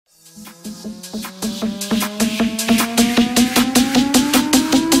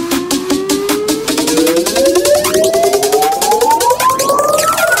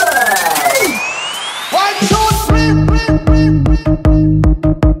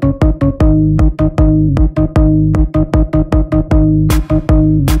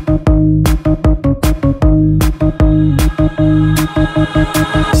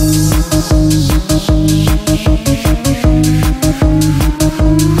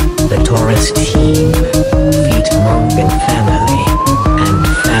Taurus team, feat Mongol family, and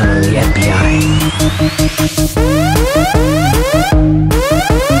family ABA.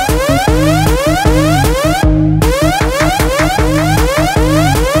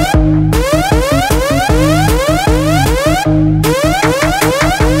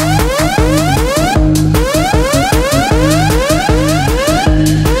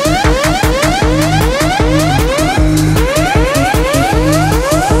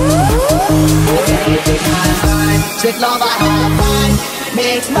 This love I have find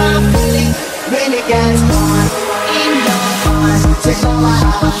makes my feeling really gets on in your heart. This love I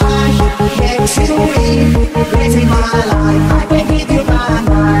have find makes you feel crazy my life. I can give you my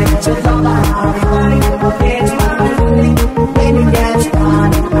mind. This love I have find makes my feeling really gets on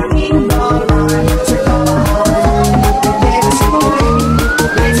in your heart. This love I have find makes you feel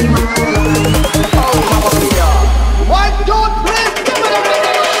crazy my life. Oh yeah, 1, 2, 3, give it a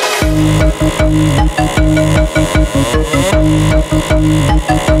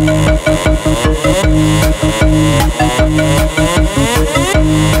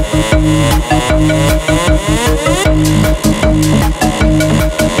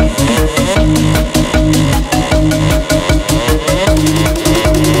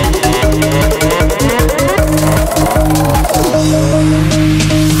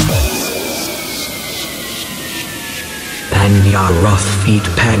Panha Roth feat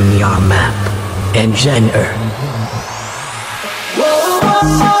Panha map and Zhen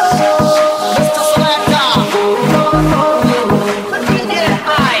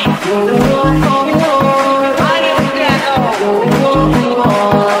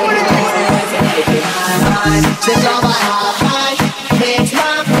This love I have find makes my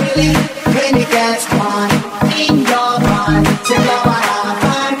feeling really gets on in your mind. This love I have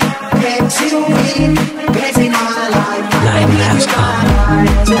find makes you feel crazy my life. Leang has come.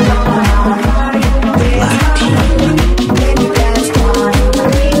 The black team. Really gets on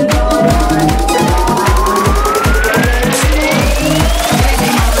in your mind. This love I have makes you feel crazy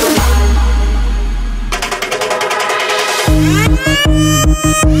my life.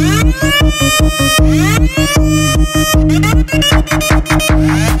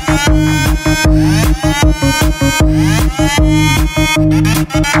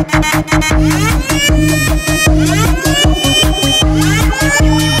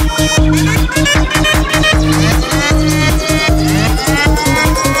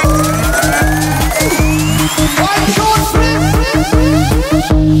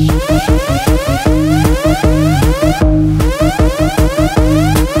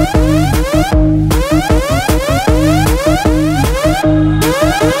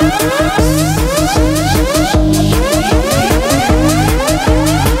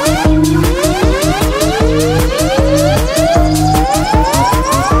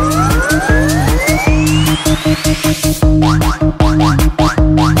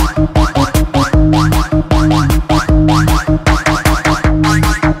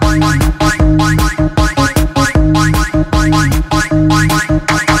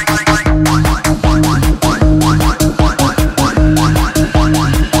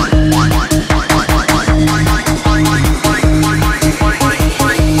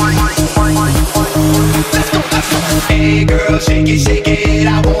 Hey girl, shake it,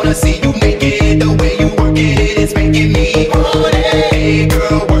 I wanna see you make it. The way you work it, it's making me want it. Hey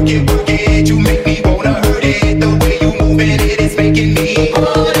girl, work it, you make me wanna hurt it. The way you moving it, it's making me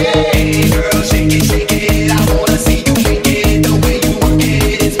want it. Hey girl, shake it, I wanna see you make it. The way you work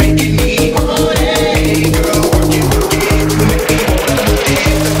it, it's making me want it. Hey girl, work it, you make me wanna hurt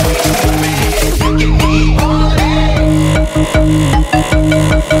it. The way you moving it, it's making me want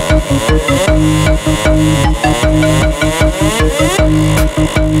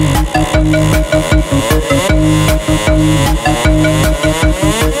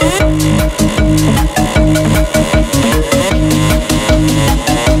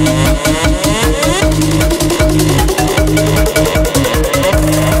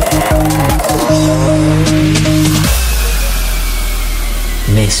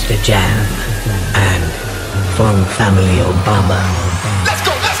Mr. Jame and Fong family Obama.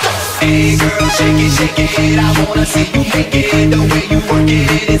 Hey girl, shake it, I wanna see you make it. The way you work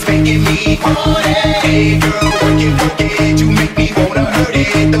it, it's making me want it. Hey girl, work it, you make me wanna hurt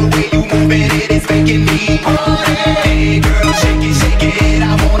it. The way you moving it, it's making me want it. Hey girl, shake it, I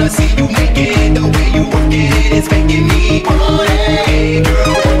wanna see you make it. The way you work it, it's making me want it. Hey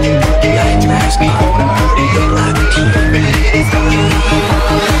girl, work it, you make me wanna hurt it. The way you moving it, it's making me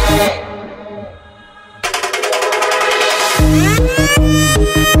want it.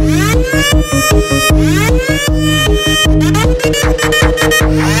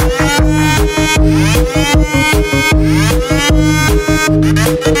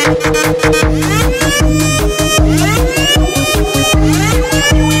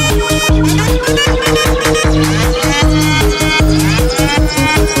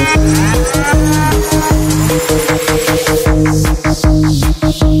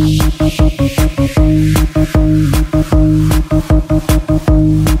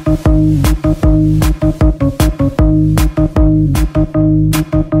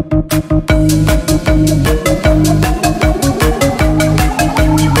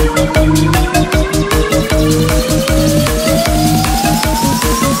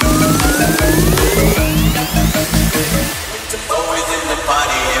 the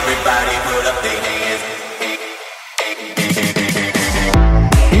party, everybody put up their hands.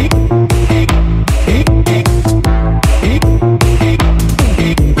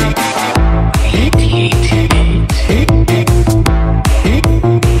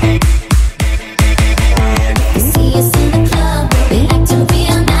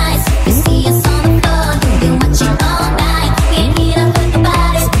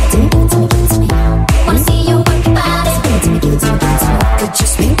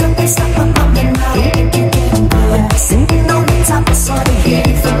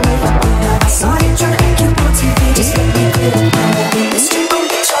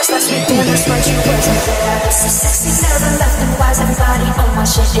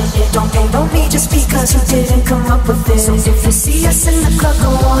 Don't me just because you didn't come up with this. So if you see us in the club, go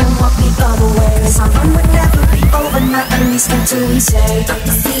on and walk the other way. Our fun would never be over, not at least until we say. If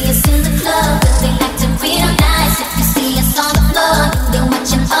you see us in the club, they like to real nice. If you see us on the floor, they're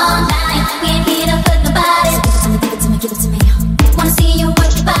watching all night. We ain't here to hurt nobody. So give it to me, give it to me, give it to me. Wanna see you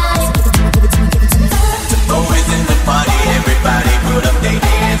work your body. So give it to me, give it to me, give it to me. Always in the party, everybody put up their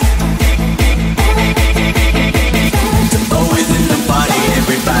hands. Always in the party,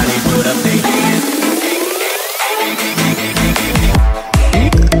 everybody put up their hands.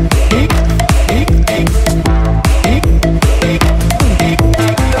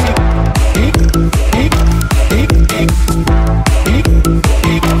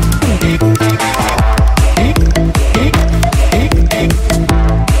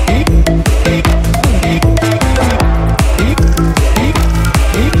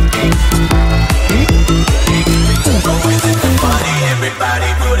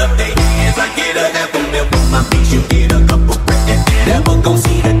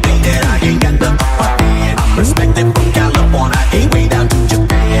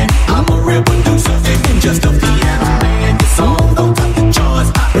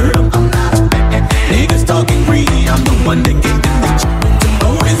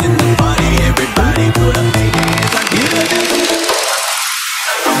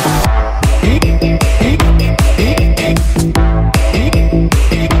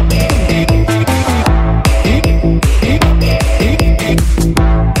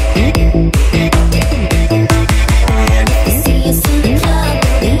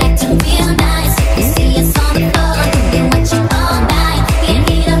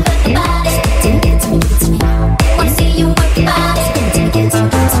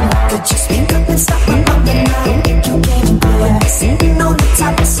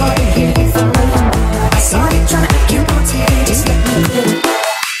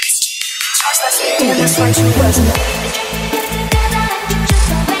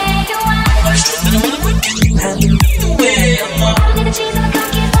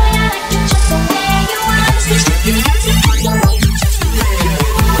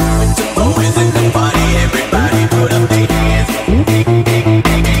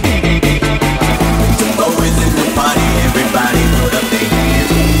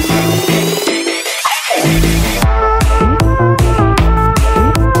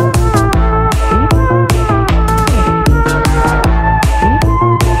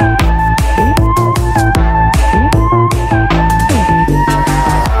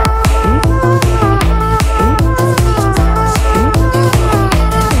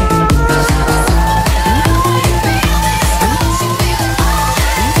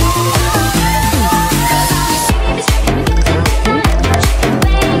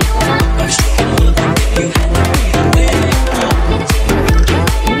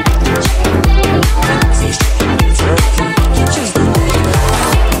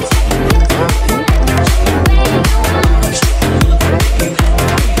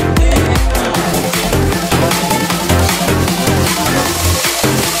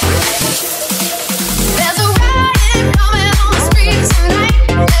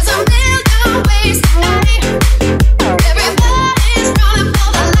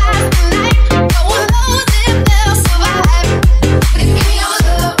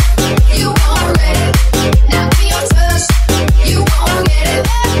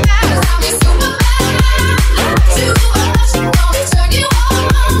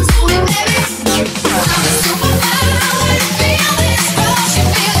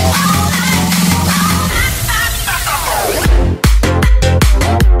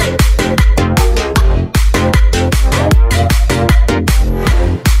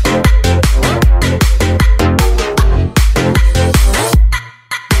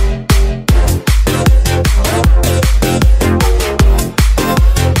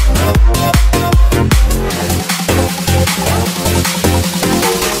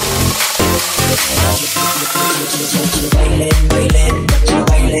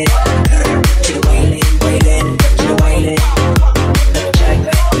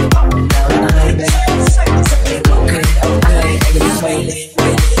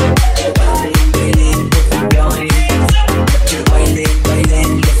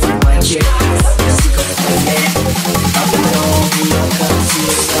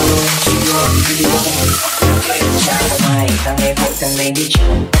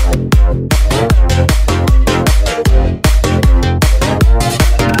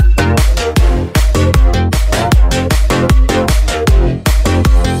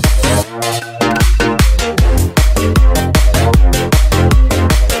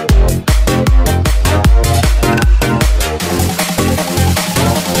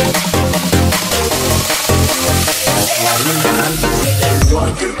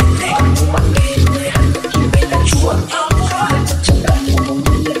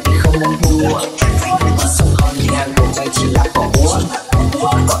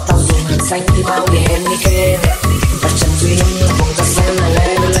 xanh như bao đêm đi kê và chân duy là vùng ta xanh là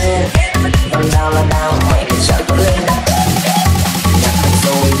lên còn đau là đau mày cứ chẳng có lên nhạc thành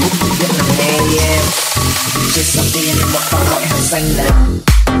rồi lúc tôi biết là nghe em trên sông tiên một bao gọi hàng xanh là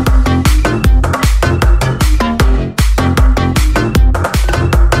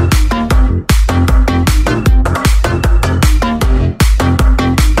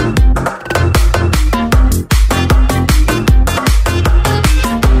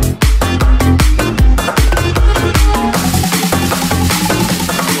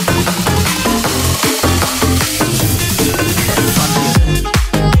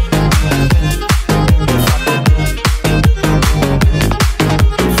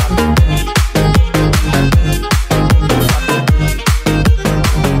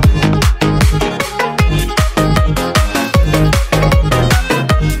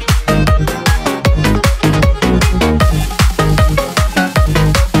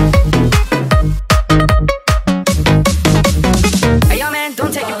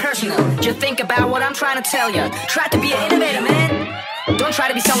tell ya, try to be an innovator, man. Don't try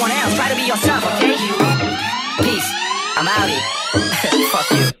to be someone else, try to be yourself, okay? Peace, I'm outie.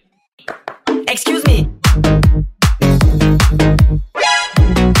 Fuck you. Excuse me.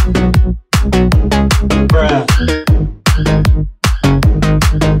 Bruh.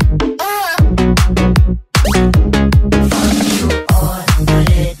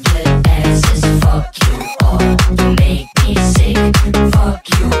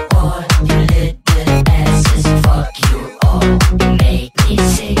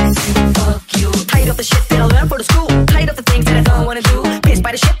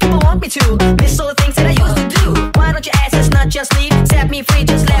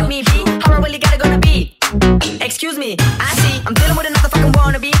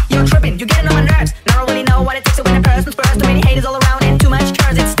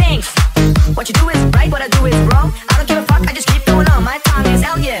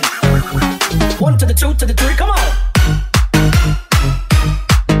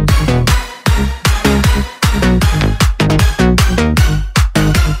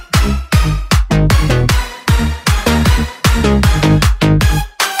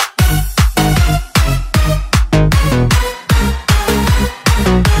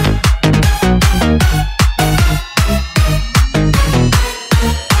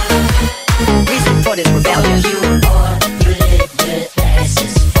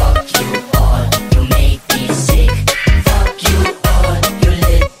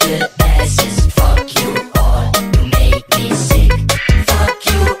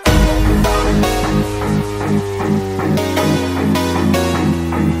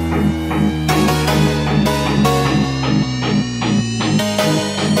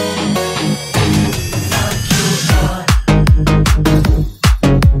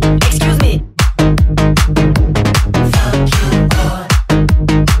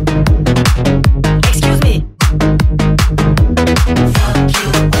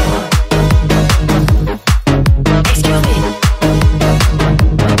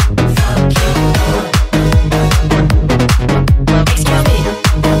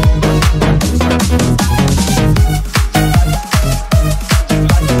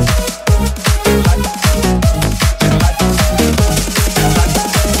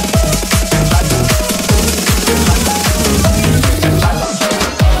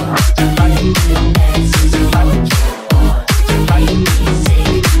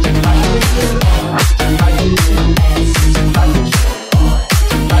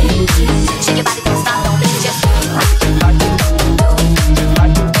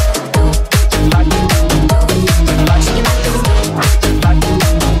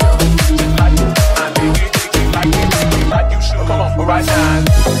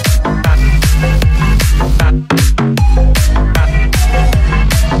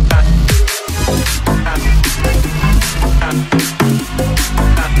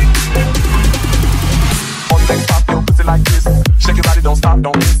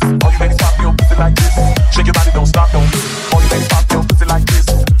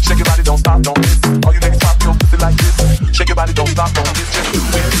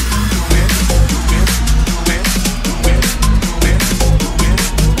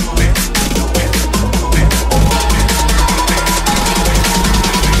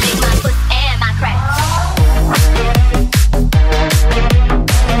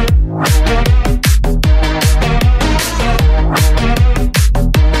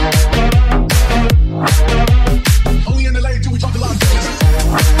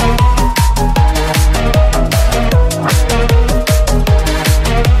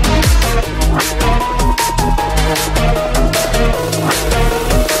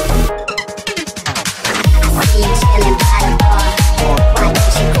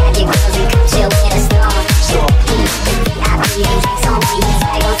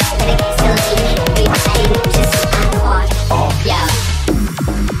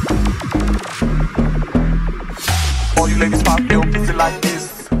 All you ladies pop your pussy like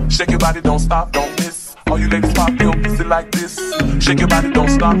this. Shake your body, don't stop, don't miss. All you ladies pop your pussy like this. Shake your body, don't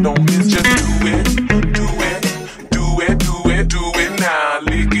stop, don't miss. Just do it, do it, do it, do it, do it now.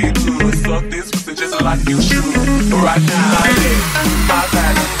 Lick it good, suck this pussy just like you should. Right now, yeah. My